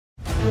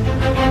Hey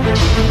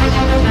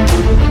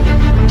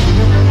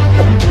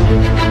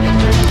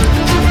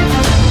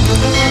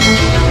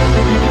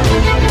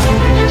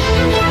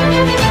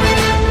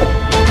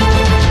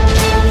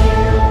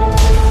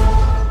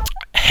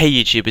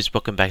YouTubers,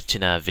 welcome back to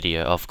another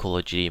video of Call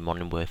of Duty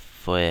Modern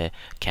Warfare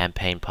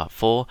Campaign Part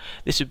 4.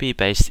 This will be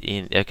based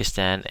in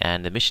Kyrgyzstan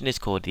and the mission is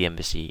called The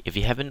Embassy. If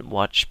you haven't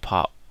watched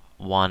Part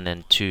 1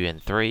 and 2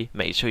 and 3,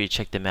 make sure you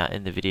check them out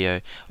in the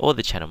video or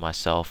the channel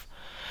myself.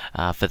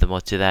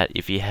 Furthermore to that,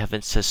 if you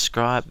haven't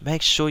subscribed,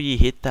 make sure you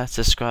hit that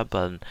subscribe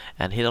button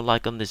and hit a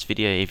like on this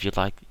video if you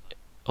like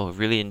or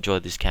really enjoy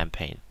this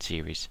campaign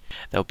series.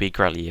 That would be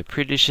greatly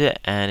appreciated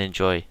and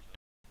enjoy.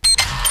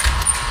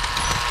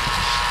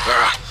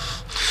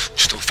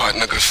 Still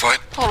fighting a good fight?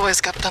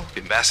 Always, Captain.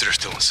 The ambassador's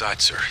still inside,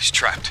 sir. He's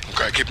trapped.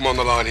 Okay, keep him on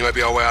the line. He may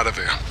be our way out of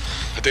here.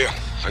 Adil,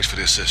 thanks for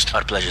the assist.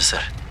 Our pleasure,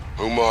 sir.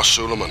 Umar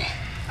Suleiman.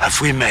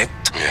 Have we met?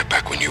 Yeah,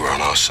 back when you were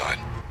on our side.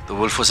 The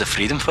wolf was a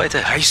freedom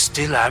fighter? I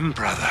still am,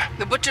 brother.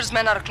 The Butcher's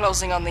men are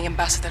closing on the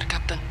ambassador,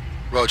 Captain.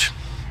 Rog.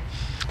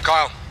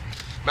 Kyle,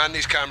 man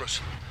these cameras.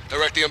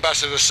 Direct the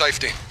ambassador to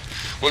safety.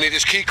 We'll need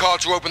his key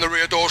card to open the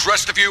rear doors.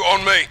 Rest of you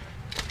on me.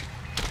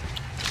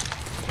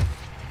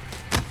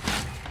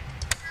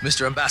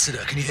 Mr. Ambassador,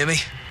 can you hear me?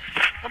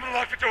 I'm gonna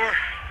lock the door.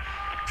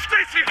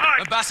 Stacy,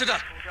 hide! Ambassador!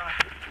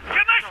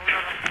 Get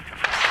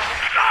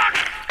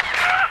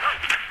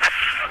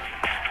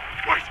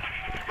my...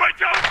 Wait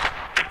down!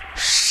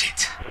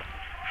 Shit.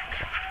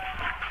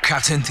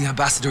 Captain, the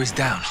Ambassador is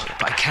down,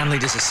 but I can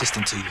lead his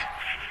assistant to you.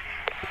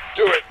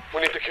 Do it.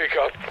 We need the key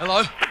card.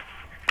 Hello?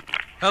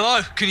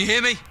 Hello? Can you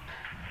hear me?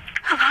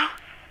 Hello?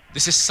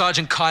 This is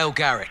Sergeant Kyle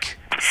Garrick.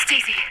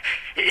 Stacy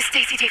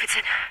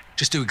Davidson.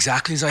 Just do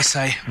exactly as I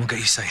say, and we'll get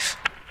you safe.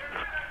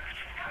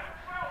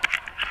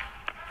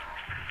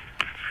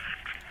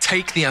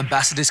 Take the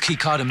Ambassador's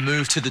keycard and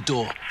move to the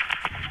door.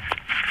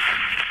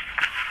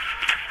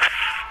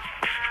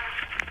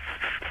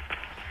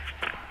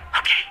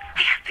 Okay,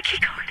 I have the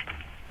keycard.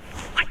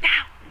 What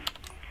now?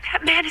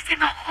 That man is in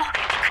the hall.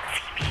 He could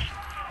see me.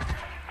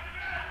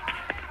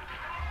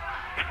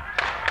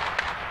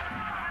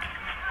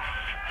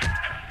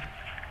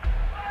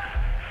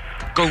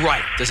 Go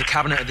right. There's a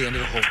cabinet at the end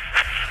of the hall.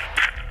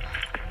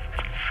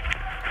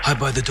 Hide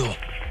by the door.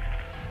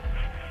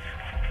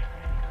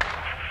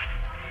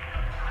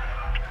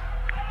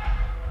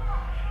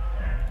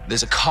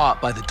 There's a cart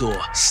by the door.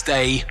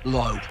 Stay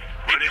low.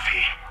 What is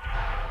he?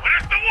 What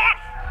is the wolf?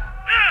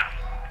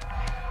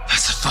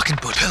 That's the fucking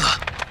pillar.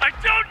 I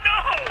don't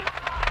know!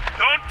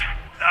 Don't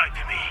lie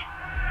to me.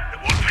 The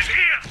wolf is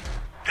here.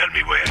 Tell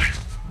me where.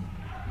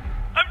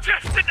 I'm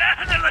just an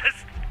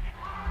analyst.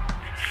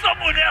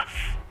 Someone else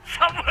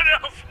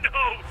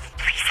knows.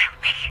 Please help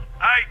me.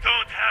 I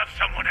don't have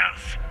someone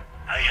else.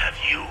 I have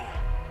you.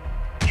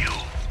 You.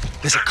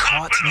 There's a Does not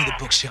cart near the belong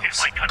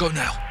bookshelves. in my country. Go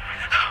now.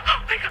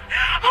 Oh my god.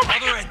 Oh my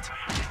Other god. end.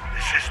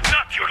 This is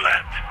not your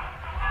land.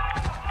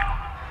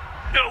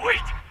 No,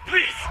 wait,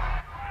 please.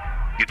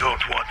 You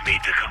don't want me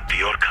to come to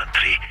your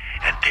country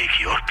and take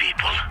your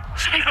people.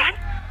 Should I run?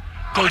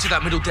 Go to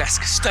that middle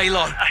desk. Stay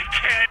low. I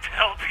can't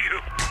help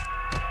you.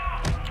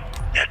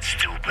 That's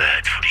too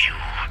bad for you.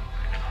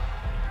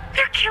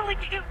 They're killing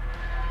you.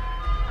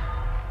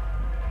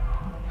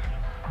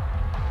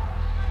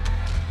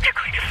 They're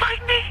going to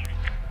find me.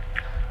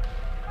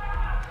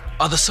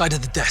 Other side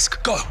of the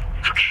desk. Go.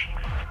 Okay.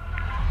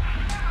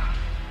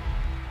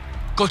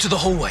 Go to the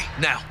hallway,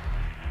 now.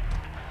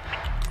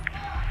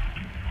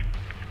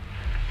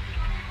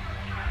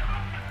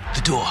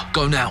 The door.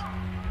 Go now.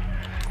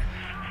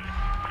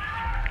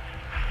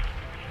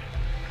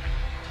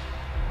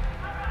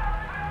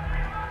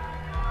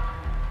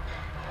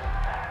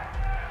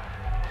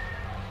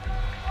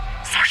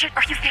 Sergeant,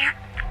 are you there?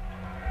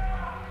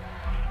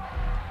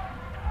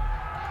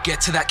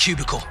 Get to that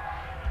cubicle.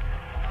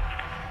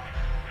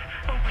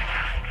 Oh my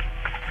god.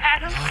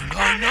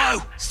 Adam?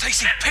 No.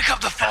 Stacy, pick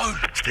up the phone.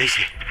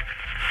 Stacy.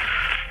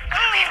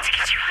 We have to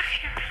get you out of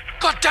here.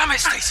 God damn it,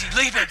 Stacy,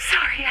 leave him.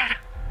 Sorry, Adam.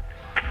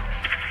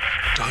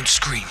 Don't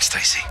scream,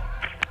 Stacy.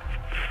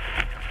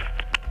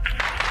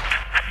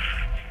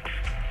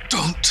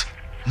 Don't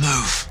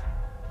move.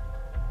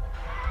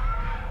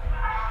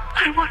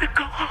 I want to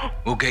go home.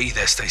 We'll get you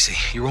there, Stacy.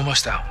 You're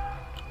almost out.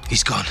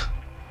 He's gone.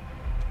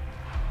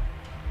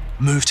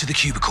 Move to the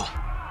cubicle.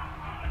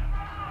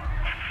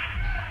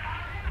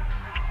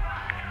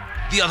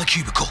 The other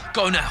cubicle.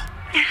 Go now.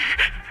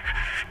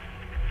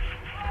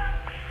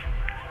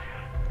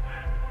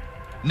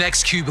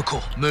 Next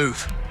cubicle.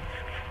 Move.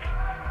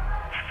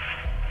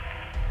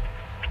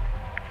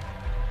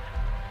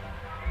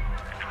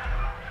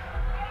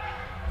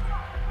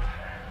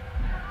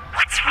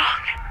 What's wrong?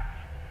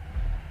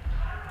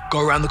 Go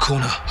around the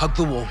corner. Hug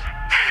the wall.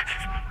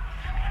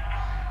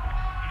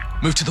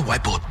 Move to the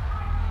whiteboard.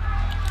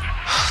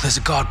 There's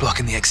a guard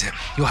blocking the exit.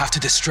 You'll have to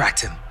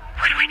distract him.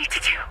 What do I need to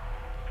do?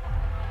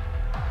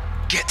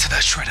 Get to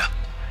that shredder.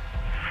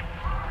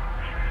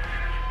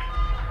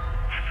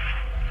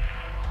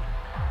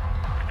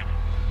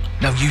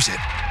 Now use it.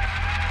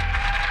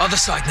 Other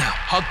side now.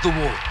 Hug the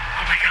wall.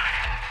 Oh my god.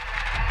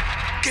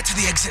 Get to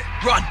the exit.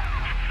 Run!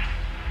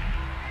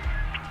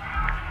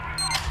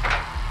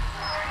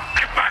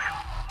 Get back!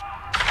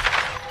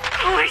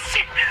 Holy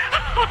shit!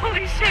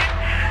 Holy shit!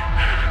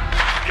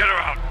 Get her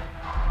out.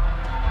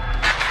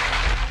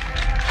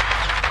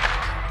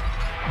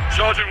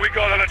 Sergeant, we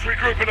got her. Let's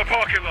regroup in the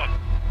parking lot.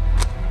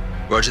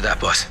 Roger that,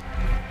 boss.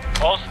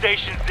 All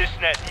stations this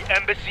net, the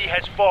embassy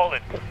has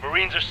fallen.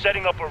 Marines are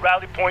setting up a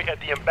rally point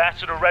at the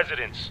ambassador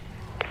residence.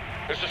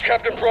 This is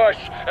Captain Price,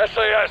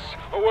 SAS.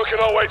 We're working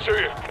our way to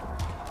you.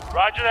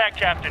 Roger that,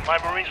 Captain. My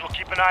Marines will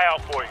keep an eye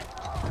out for you.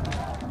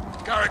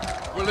 Garrick,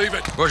 we're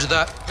leaving. Roger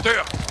that.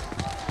 There.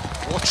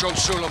 Watch on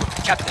Suleiman.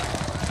 Captain.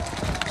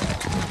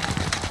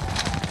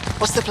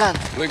 What's the plan?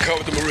 Link up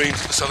with the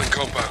Marines at the southern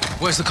compound.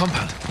 Where's the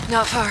compound?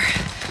 Not far.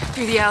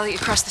 Through the alley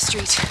across the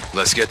street.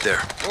 Let's get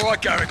there. All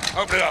right, Garrick.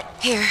 Open it up.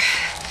 Here.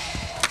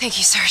 Thank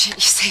you, Sergeant.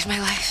 You saved my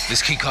life.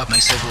 This keycard may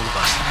save all of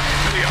us.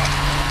 Here they are.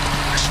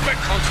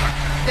 Expect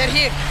contact. They're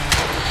here.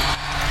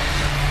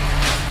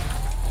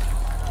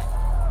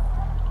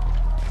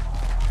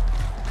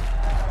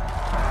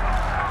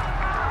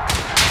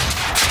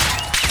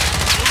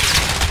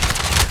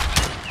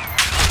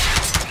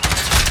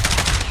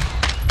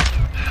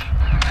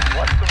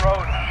 Watch the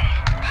road.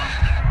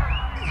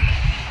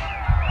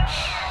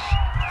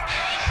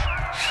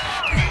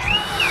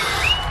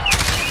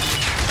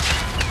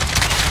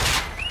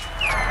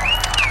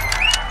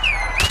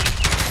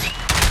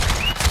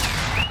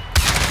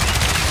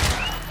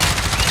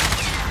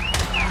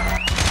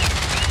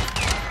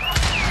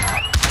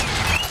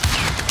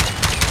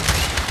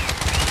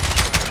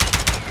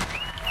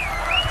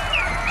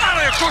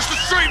 Across the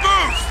street,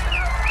 move!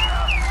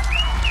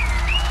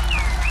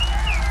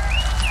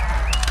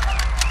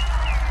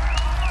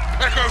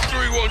 Echo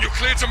 3-1, you're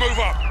cleared to move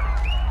up.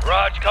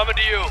 Raj, coming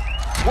to you.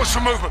 What's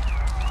the movement?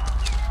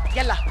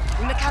 يلا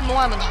المكان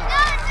مؤمن هون.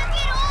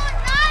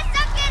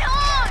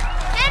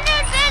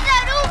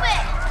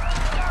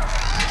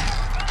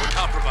 We're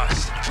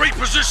compromised.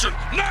 Reposition,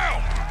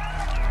 now!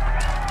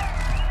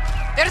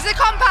 There's the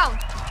compound.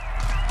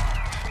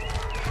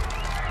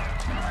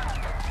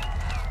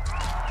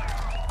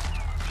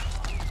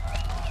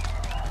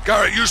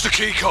 Garrett, use the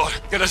key card.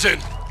 Get us in.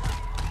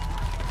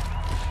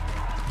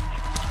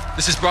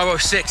 This is Bravo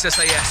 6, SAS.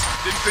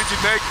 Didn't think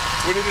you'd make.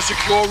 We need a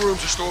secure room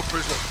to store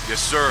prisoner.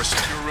 Yes, sir.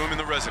 Secure room in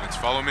the residence.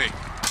 Follow me.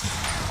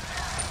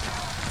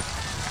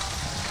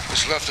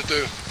 What's left to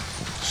do?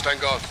 Stand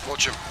guard.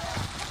 Watch him.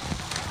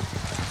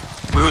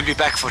 We will be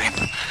back for him.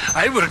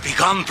 I will be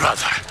gone,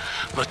 brother,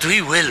 but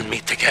we will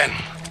meet again.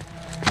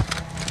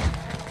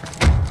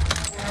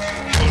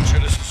 Roger,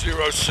 this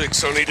is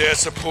 06. I need air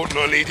support and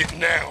I need it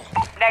now.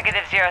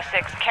 Negative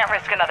 06. Can't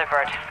risk another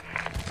bird.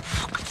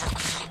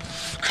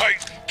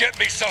 Kate, get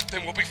me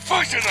something. We'll be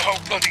fighting the whole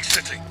bloody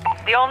city.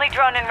 The only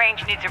drone in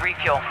range needs a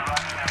refuel.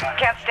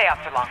 Can't stay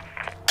up for long.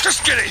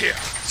 Just get it here.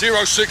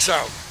 06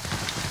 out.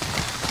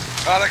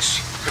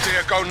 Alex,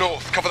 Kadir, go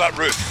north. Cover that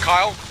roof.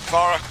 Kyle,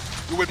 Farah,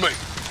 you with me?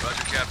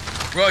 Roger,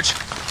 Captain. Rog.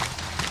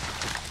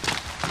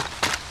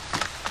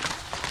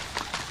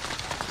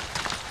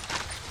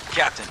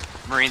 Captain,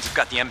 Marines have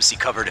got the embassy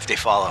covered if they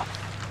follow.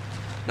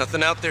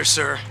 Nothing out there,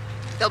 sir.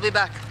 They'll be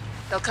back.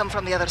 They'll come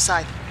from the other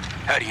side.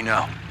 How do you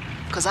know?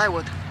 'Cause I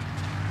would.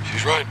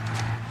 She's right.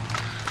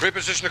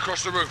 Reposition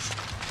across the roof.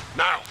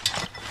 Now.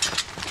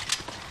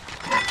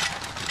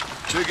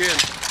 Dig in.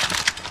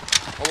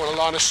 I want a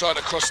line of sight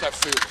across that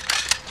field.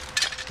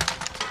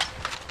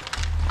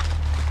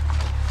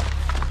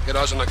 Get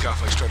eyes on that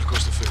cafe straight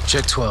across the field.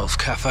 Check 12,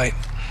 cafe.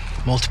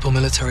 Multiple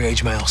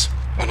military-age males.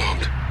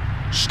 Unarmed.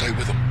 Stay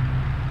with them.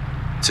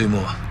 2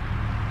 more.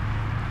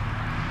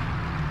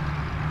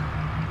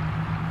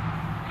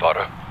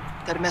 Father,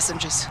 They're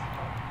messengers.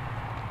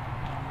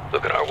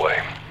 looking our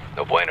way.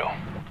 No bueno.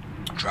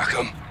 Track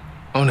them.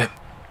 On it.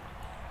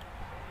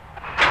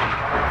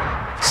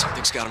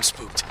 Something's got him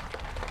spooked.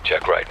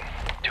 Check right.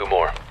 2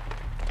 more.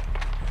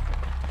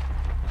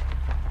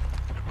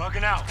 They're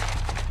bugging out.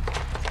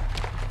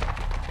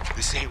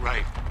 This ain't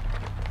right.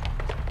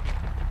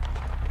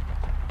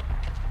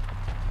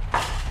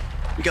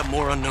 We got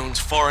more unknowns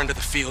far into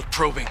the field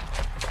probing.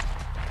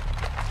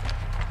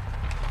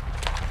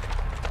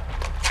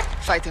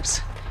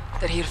 Fighters.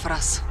 They're here for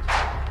us.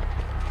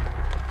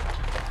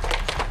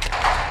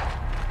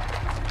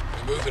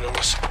 They're moving on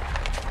us.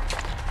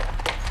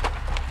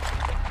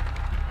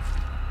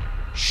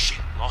 Shit,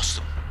 lost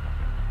them.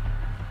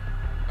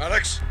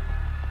 Alex?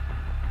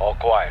 All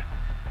quiet.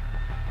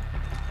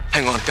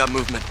 Hang on, got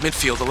movement.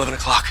 Midfield, 11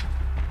 o'clock.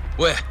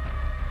 Where?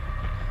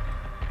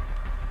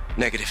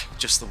 Negative,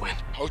 just the wind.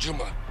 Hold your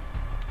mud.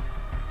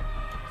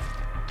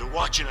 They're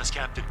watching us,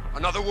 Captain.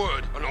 Another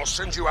word, and I'll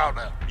send you out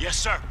there. Yes,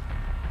 sir.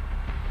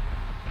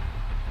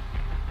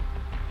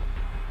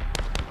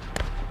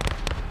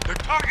 They're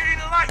targeting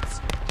the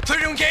lights. Clear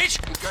to engage?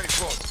 Engage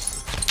one.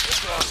 Let's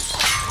go.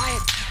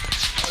 Quiet.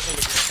 Eyes on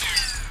the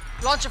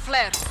ground. Launch a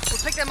flare. We'll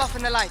pick them off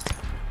in the light.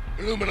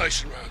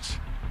 Illumination rounds.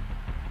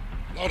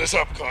 Light us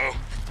up, Kyle.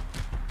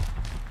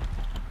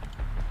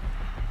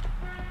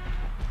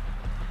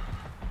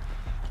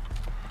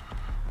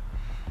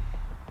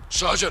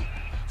 Sergeant,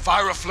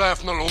 fire a flare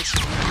from the launcher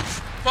on the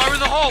roof. Fire in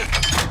the hole!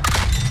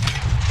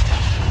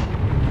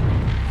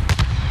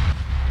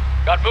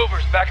 Got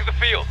movers back in the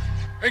field.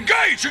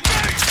 Engage!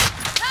 Engage!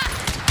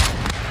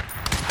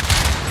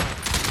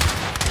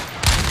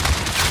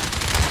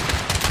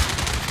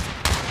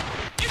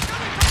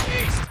 Incoming from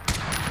east!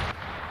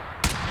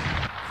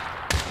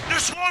 They're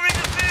swarming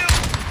the field!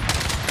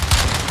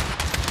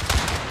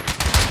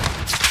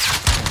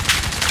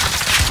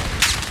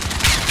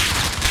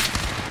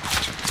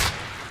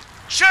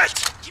 Shit!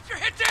 Keep your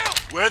head down!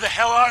 Where the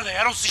hell are they?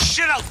 I don't see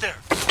shit out there!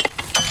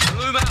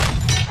 Blew him out.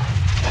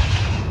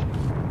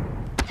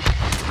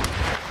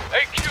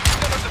 AQ,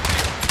 center of the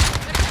field.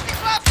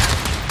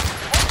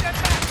 Hold that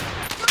back.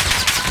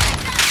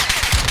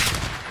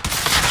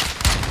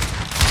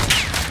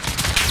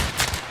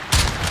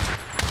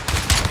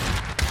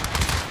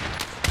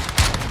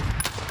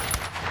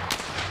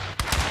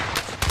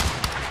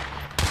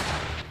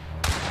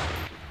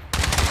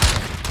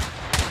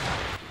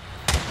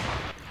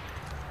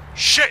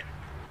 Shit!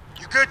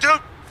 You good,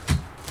 dude?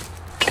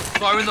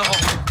 Fire in the hole.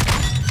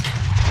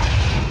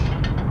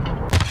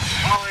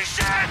 Holy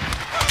shit!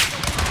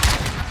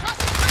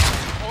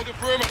 Hold the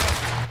perimeter.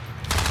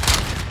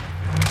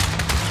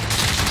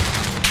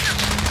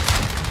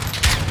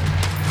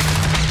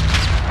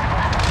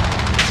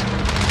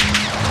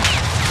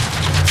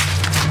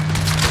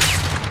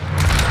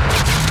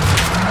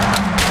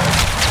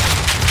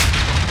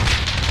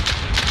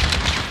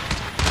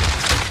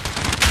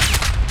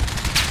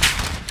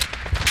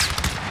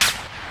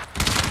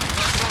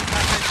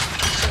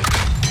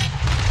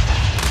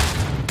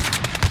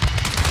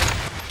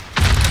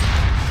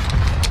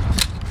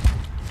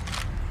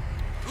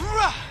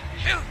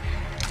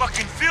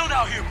 Fucking field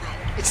out here, bro.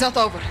 It's not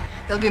over.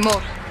 There'll be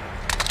more.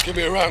 Give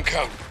me a round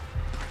count.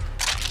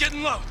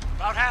 Getting low.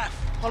 About half.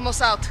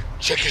 Almost out.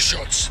 Check your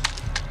shots.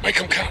 Make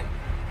them count.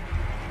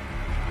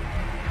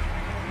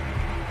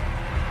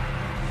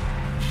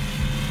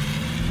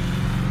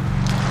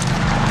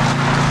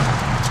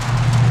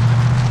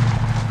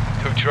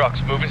 Two trucks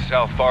moving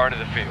south far into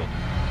the field.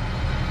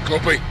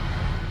 Copy.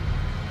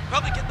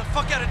 Probably getting the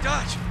fuck out of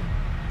Dodge.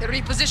 They're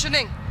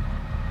repositioning.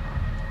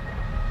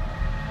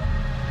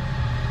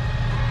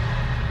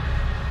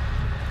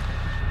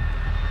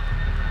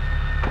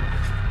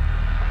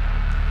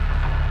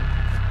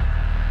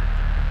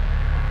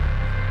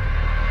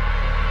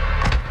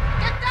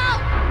 Get down!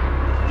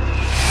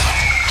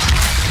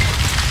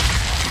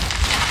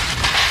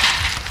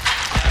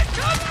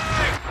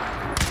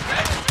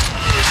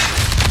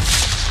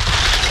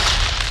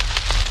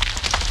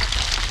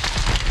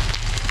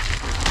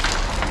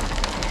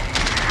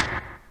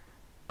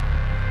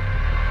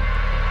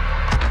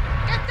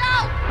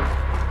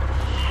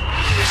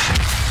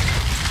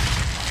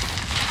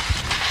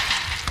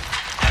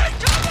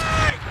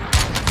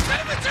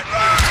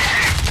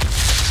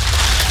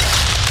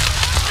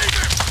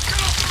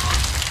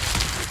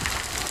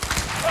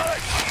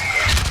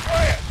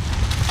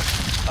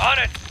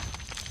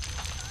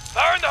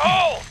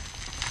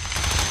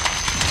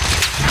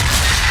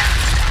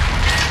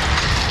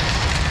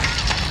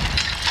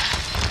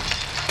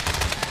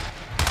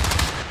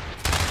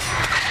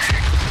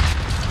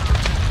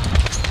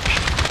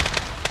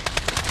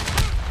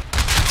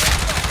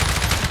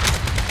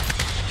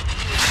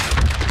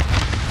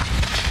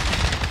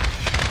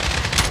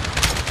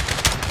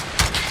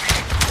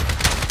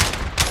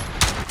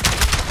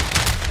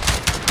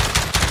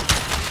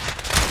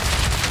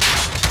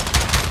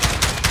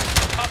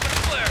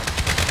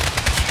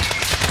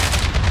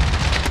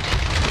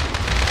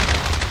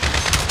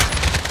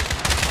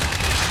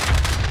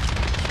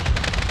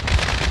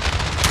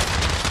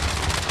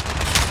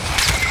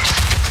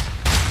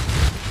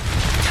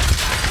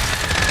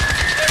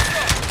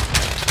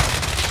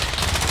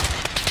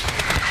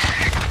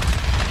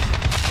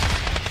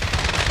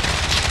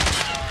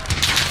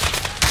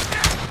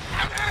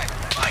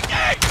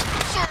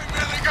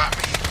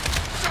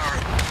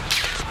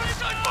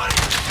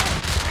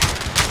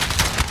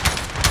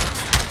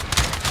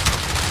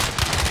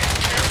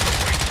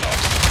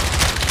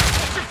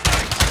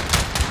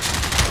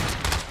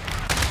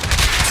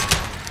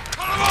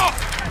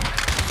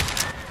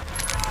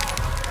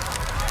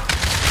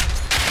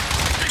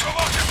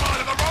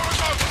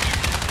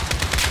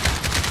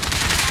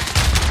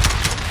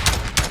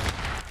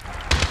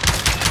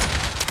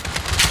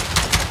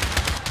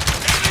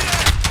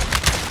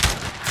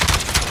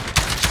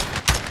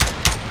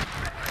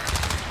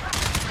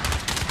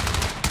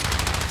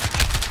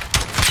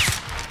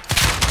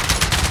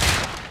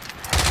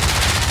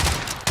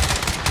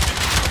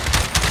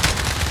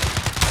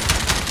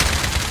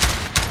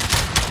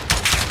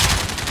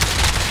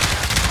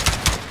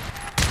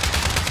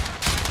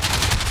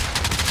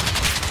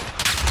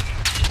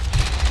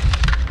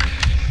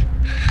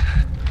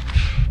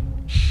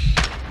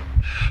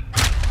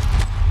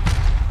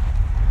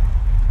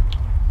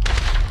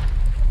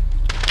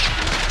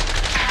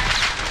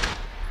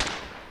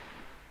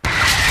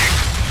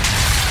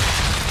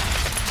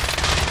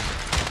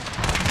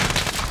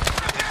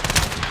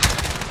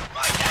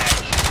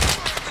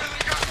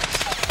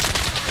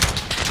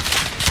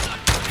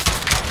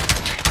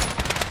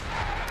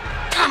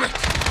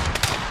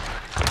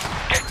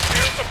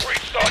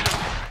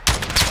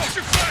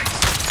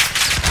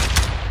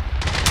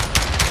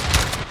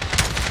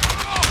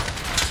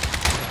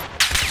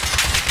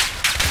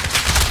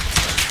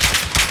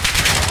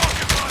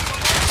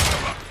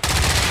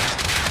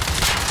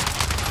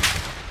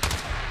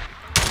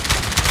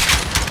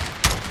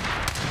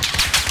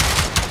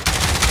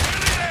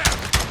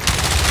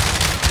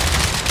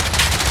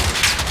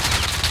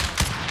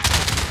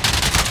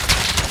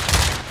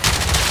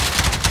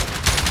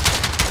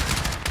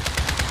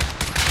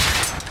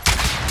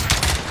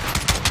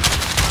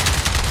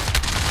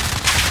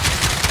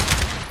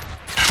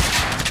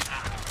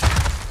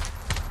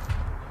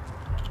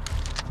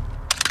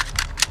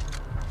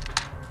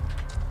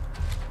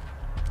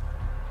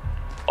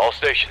 All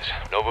stations,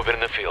 no movement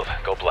in the field.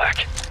 Go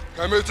black.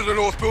 Go move to the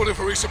north building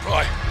for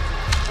resupply.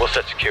 We'll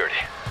set security.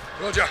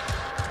 Roger.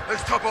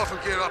 Let's top off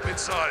and gear up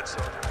inside,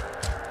 son.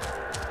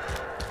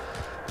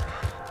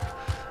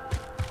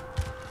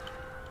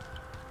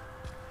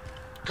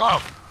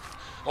 Kyle,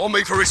 on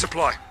me for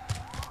resupply.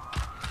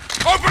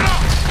 Open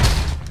up!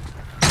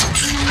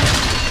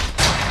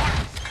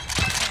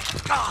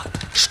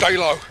 Stay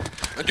low,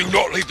 and do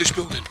not leave this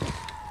building.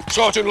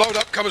 Sergeant, load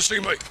up, come and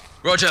see me.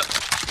 Roger.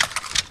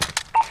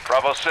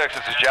 Bravo 6,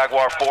 this is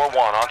Jaguar 4-1,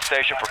 on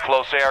station for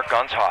close air,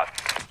 guns hot.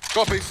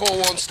 Copy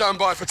 4-1, stand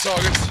by for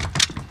targets.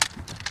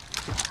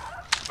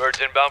 Birds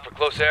inbound for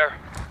close air.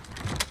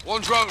 One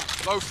drone,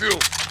 low fuel.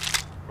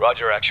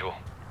 Roger, actual.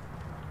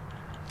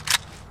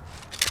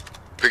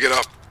 Pick it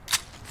up.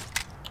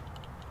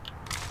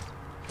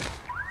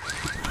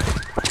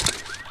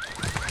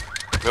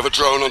 We have a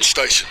drone on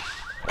station.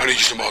 I need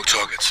you to mark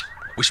targets.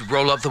 We should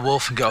roll up the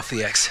wolf and get off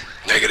the X.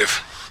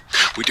 Negative.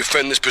 We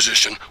defend this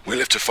position, we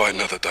live to fight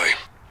another day.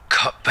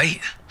 Cut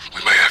bait?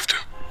 We may have to.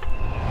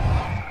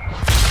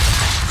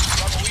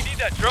 We need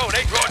that drone,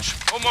 eh? Rog,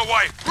 on my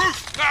way.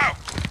 Roof, now!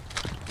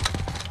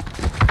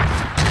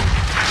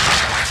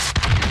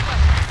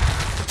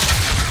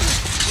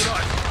 Good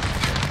eye.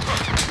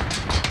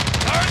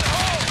 Fire in the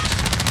hole!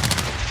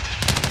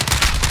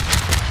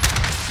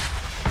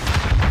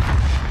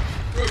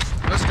 Roof,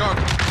 let's go.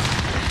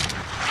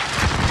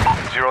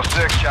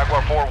 06,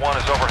 Jaguar 4-1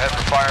 is overhead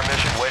for fire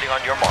mission, waiting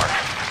on your mark.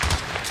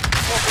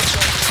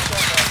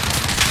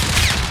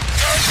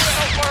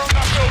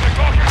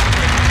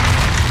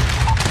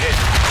 Hit.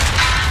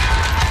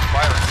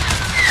 Firing.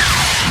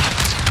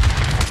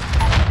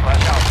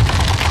 Flash out.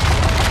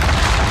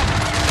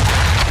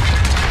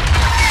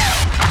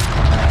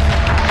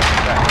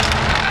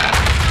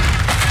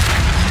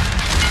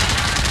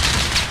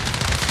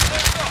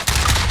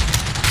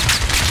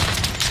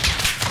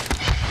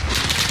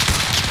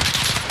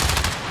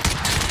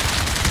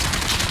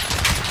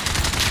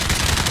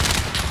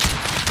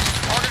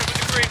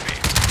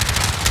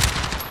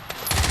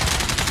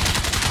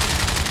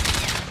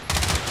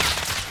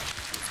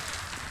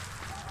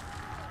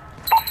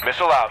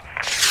 Missile out.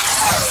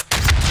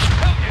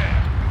 Hell yeah!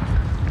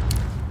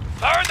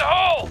 Fire in the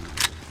hole!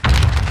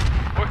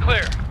 We're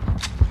clear.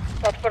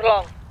 Not for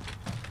long.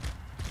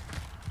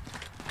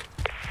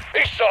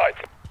 East side.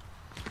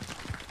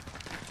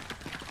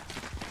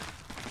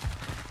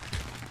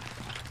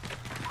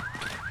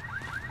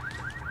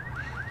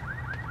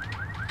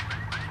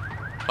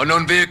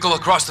 Unknown vehicle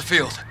across the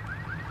field.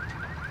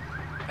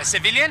 A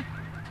civilian?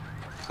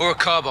 Or a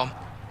car bomb?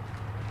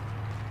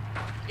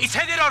 He's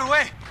headed our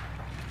way.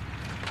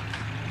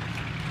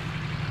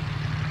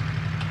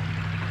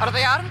 Are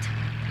they armed?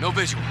 No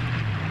visual.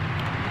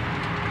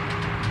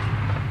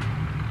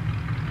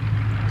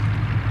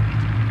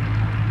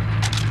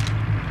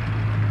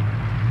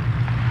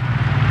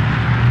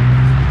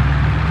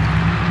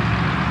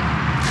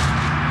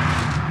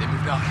 They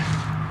moved out.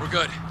 We're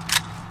good.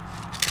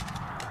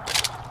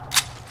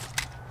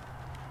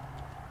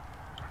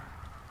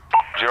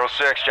 Zero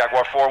 06,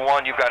 Jaguar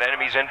 4-1, you've got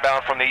enemies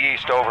inbound from the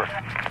east, over.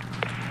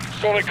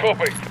 Solid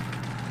copy.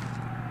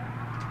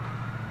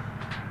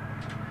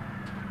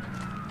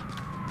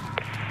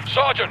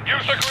 Sergeant,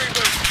 use the green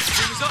boot.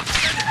 Team is up.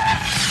 Send it.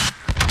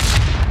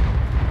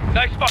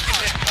 Nice fucking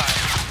hit, Kyle.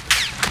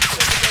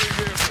 Secondary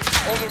vehicle,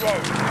 on the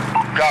road.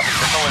 Copy,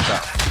 missile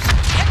inbound.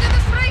 Get to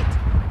the street!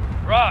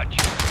 Raj.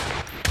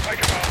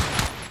 Take him out.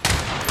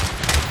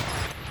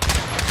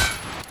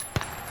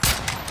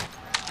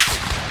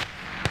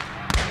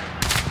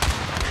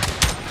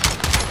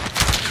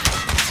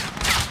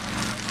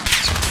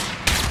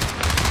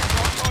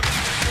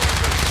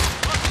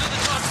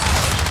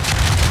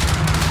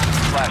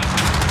 Flash.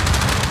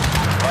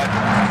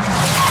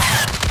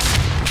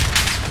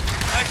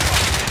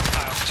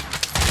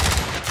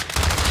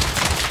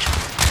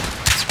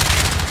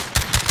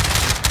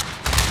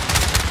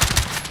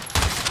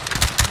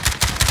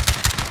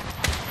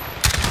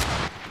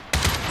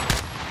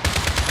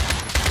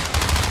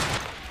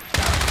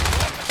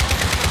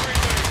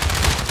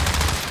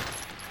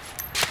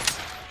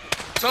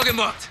 Target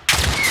marked.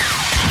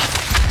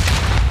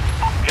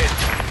 Hit.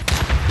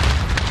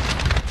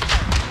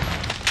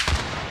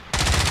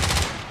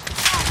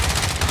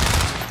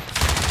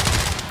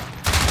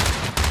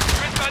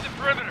 Inside the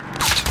perimeter.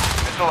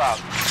 Missile out.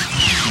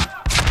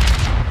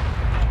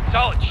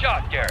 Solid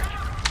shot, Garrett.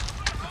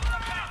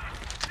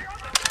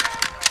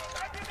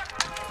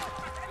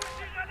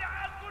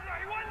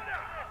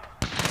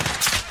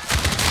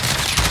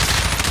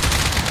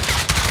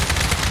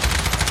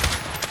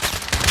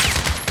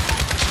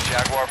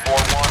 Jaguar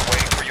 4-1,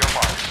 waiting for your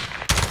marks.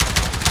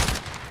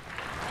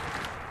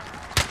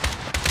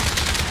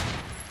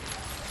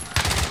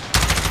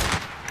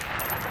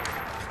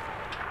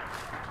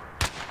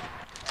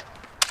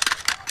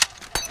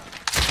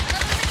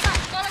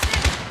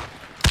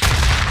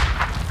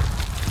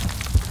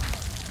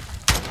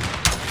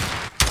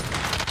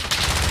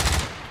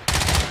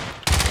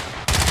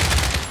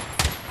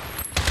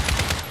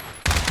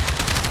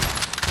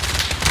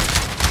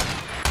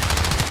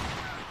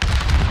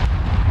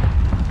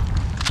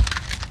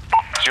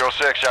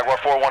 06, Jaguar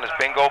 4-1 is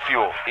bingo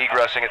fuel.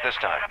 Egressing at this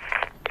time.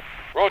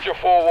 Roger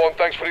 4-1,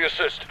 thanks for the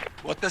assist.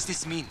 What does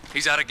this mean?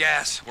 He's out of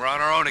gas. We're on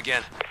our own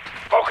again.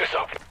 Focus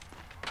up.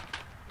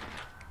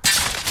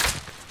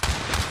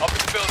 Up in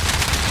the building.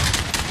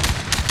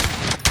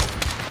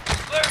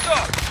 Flares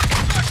up!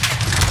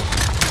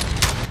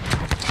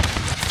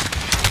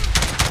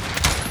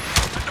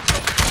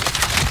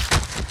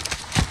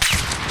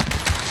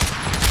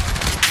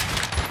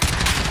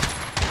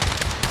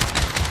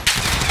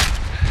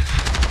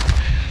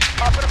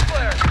 Pop it a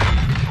flare.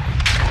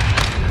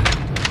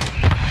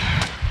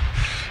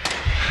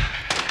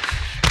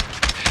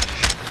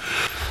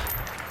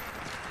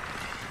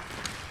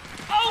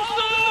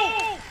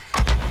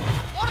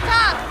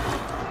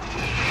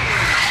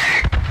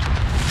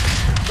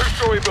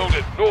 Two-story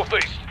building,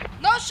 northeast.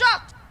 No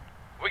shot!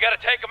 We gotta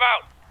take him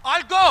out.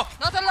 I'll go!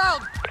 Not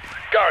allowed!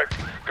 Garrett,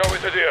 go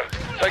with the deer.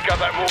 Take out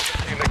that mortar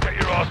team and get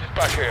your asses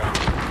back here.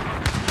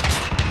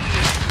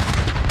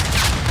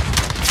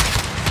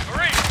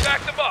 Marine,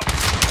 back them up.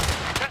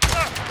 That's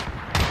up.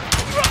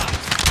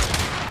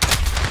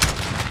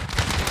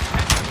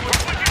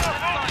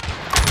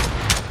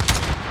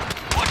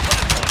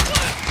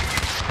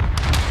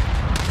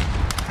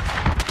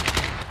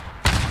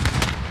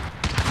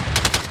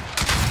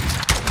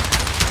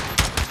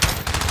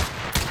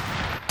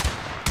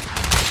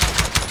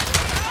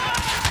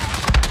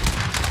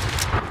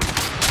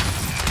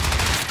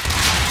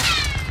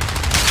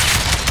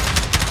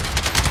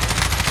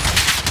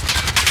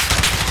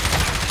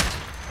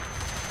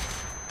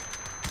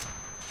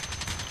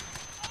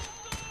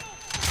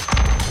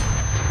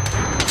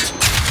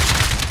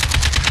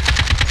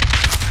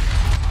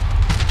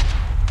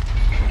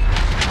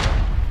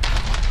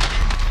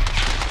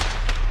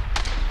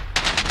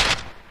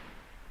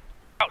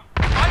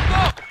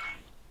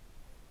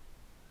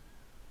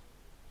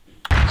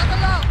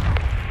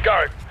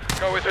 Garrett,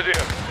 go with the deer.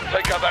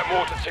 Take out that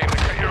mortar team and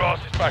get your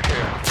asses back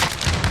here.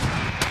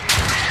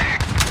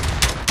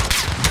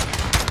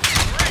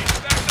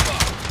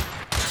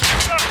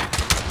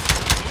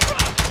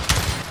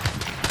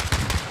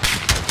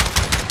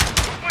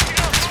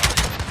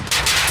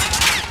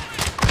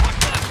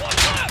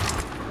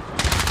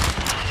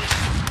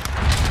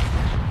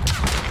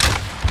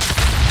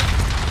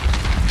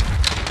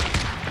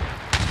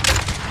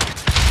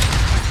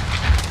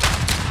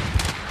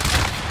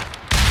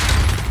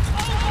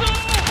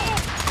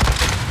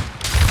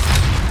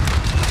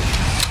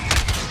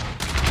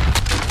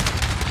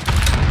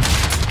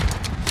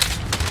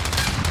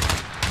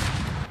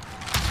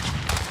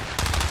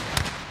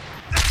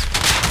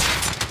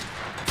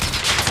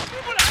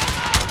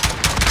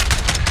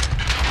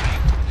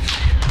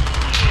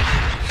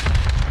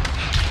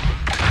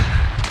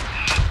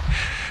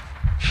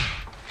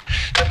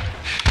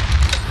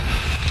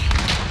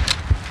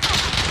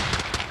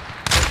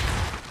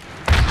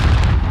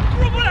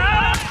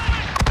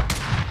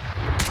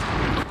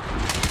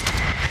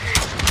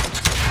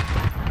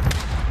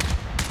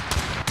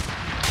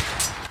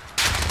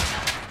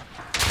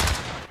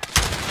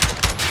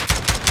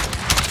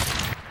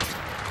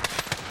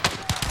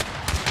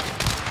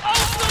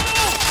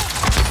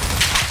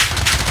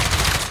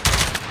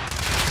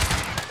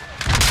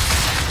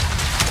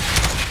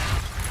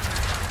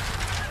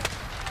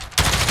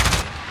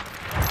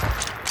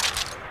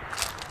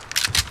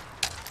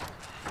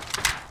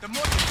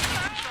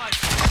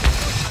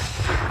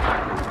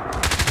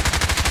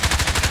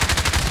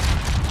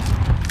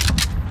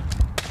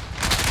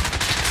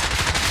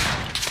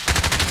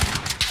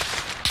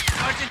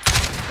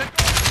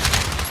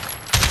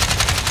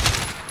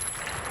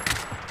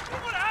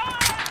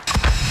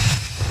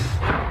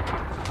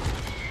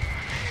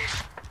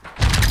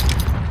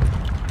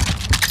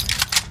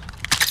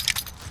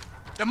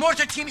 The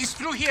mortar team is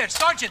through here.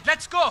 Sergeant,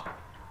 let's go!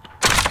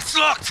 It's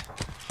locked!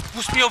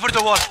 Push me over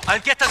the wall. I'll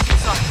get us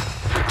inside.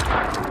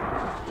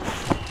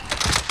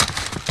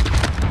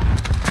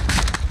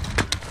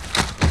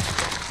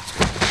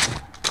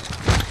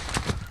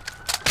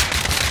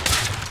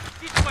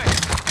 This way.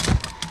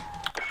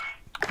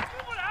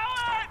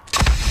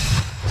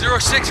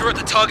 06, we're at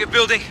the target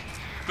building.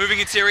 Moving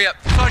interior.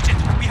 Sergeant,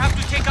 we have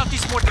to take out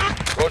this mortar.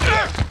 Roger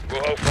that.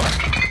 We'll hold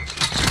fire.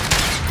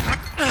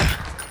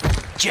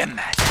 Gem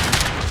man.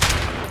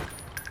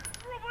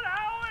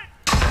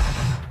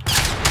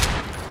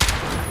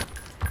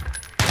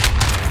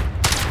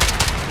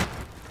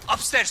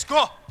 Upstairs,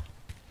 go!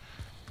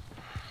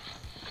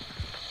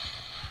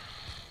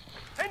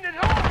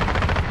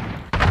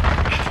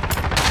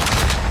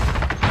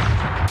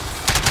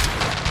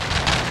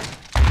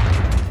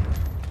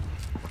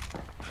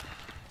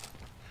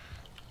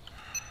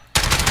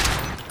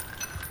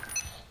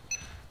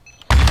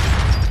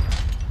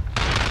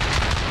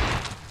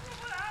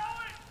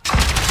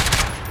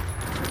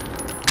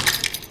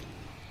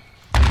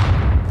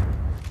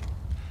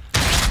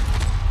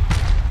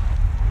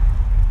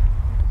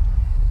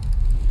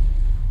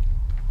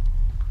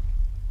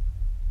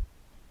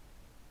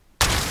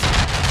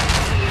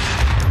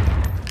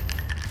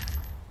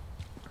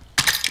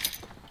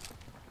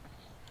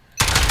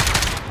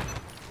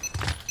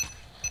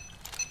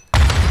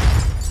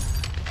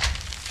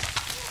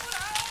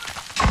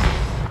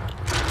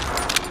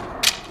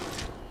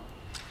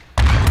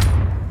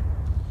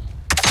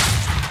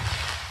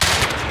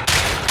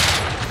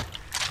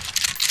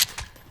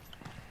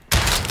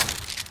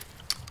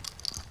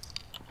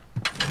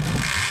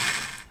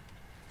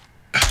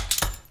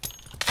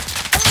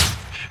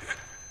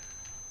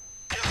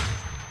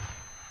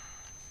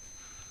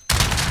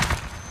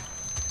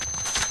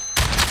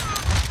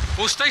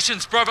 All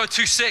stations, Bravo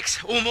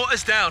 2-6. All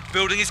mortars down.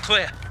 Building is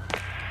clear.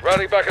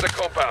 Rally back at the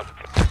compound.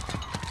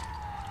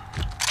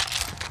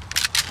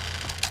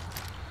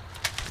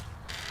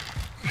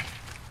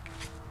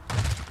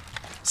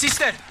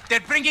 Sister, they're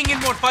bringing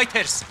in more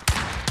fighters.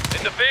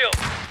 In the field.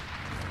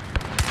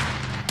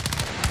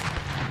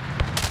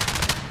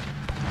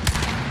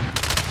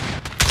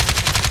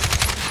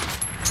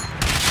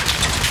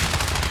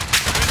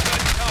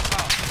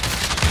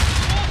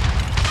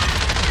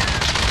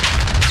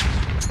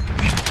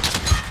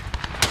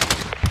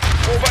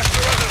 Fall back to the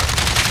residence.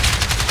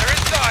 They're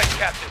inside,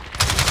 Captain.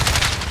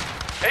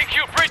 AQ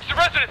breached the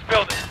residence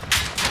building.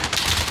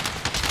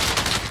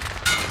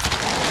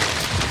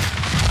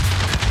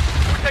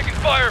 We're taking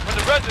fire from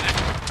the residence.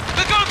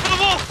 They're going for the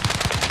wall!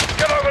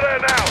 Get over there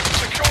now.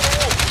 Secure the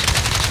wall.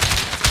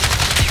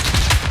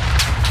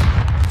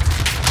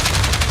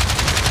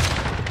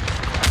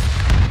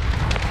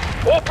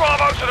 All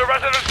Bravos to the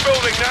residence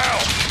building now.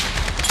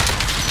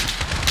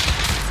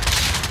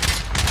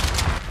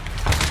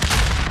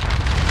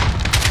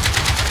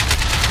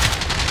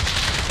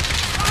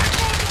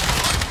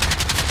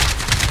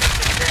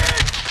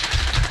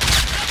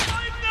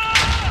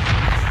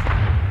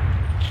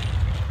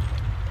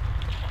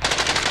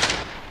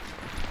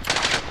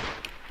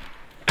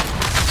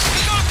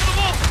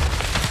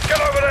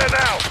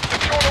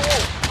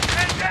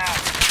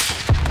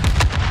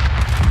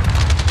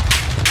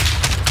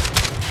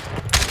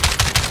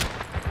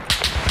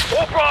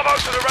 Bravo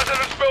to the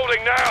residence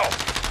building now!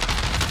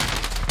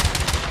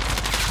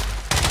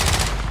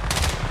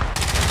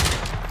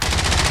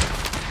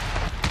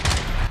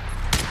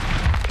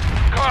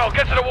 Kyle,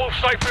 get to the wall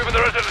safe room in the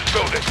residence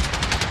building.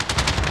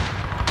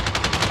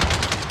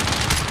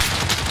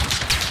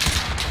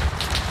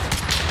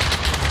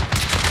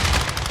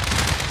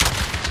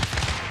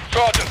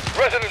 Sergeant,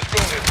 residence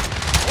building.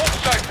 Wall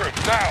safe room,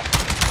 now!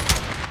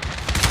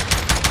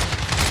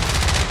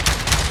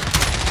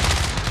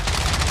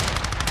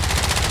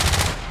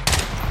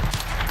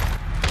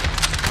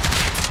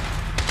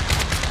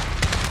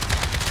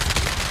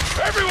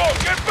 Everyone,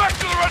 get back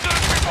to the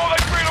residence before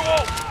they clear the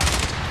wall!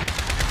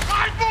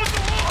 I want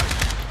the wall!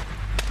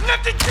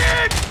 Let the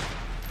kid!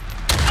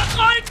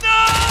 Right now!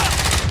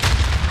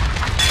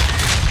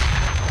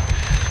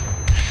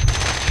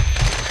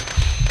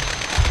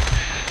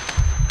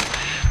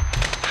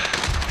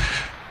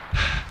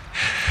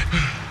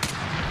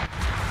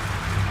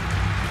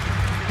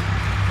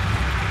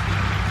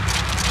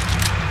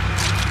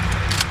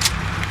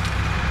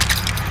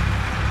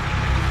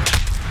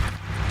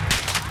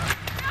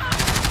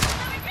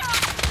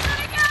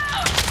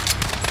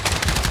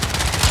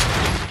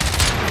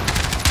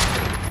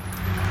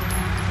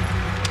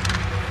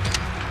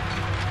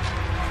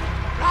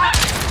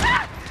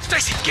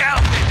 Get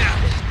out there now!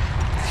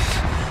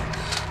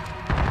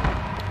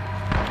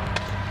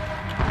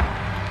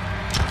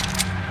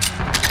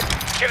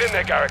 Get in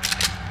there, Garrick.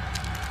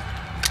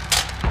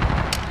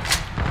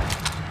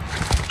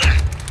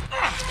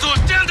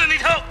 Doors down, I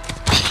need help!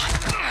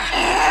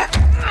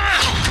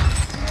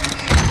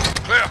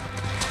 Clear.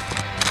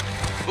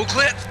 All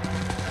clear?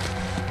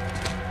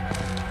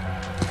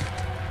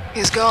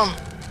 He's gone.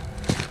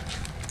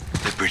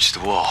 They breached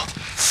the wall.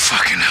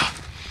 Fucking hell.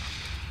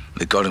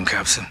 They got him,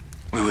 Captain.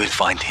 We will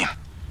find him.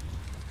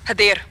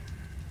 Hadir,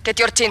 get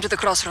your team to the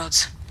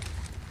crossroads.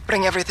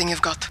 Bring everything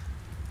you've got.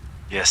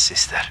 Yes,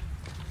 sister.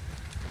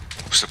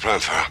 What's the plan,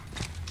 Farah?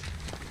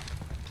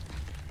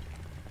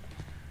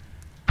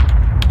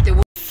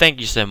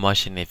 Thank you so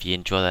much, and if you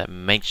enjoyed that,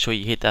 make sure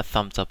you hit that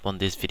thumbs up on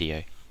this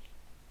video.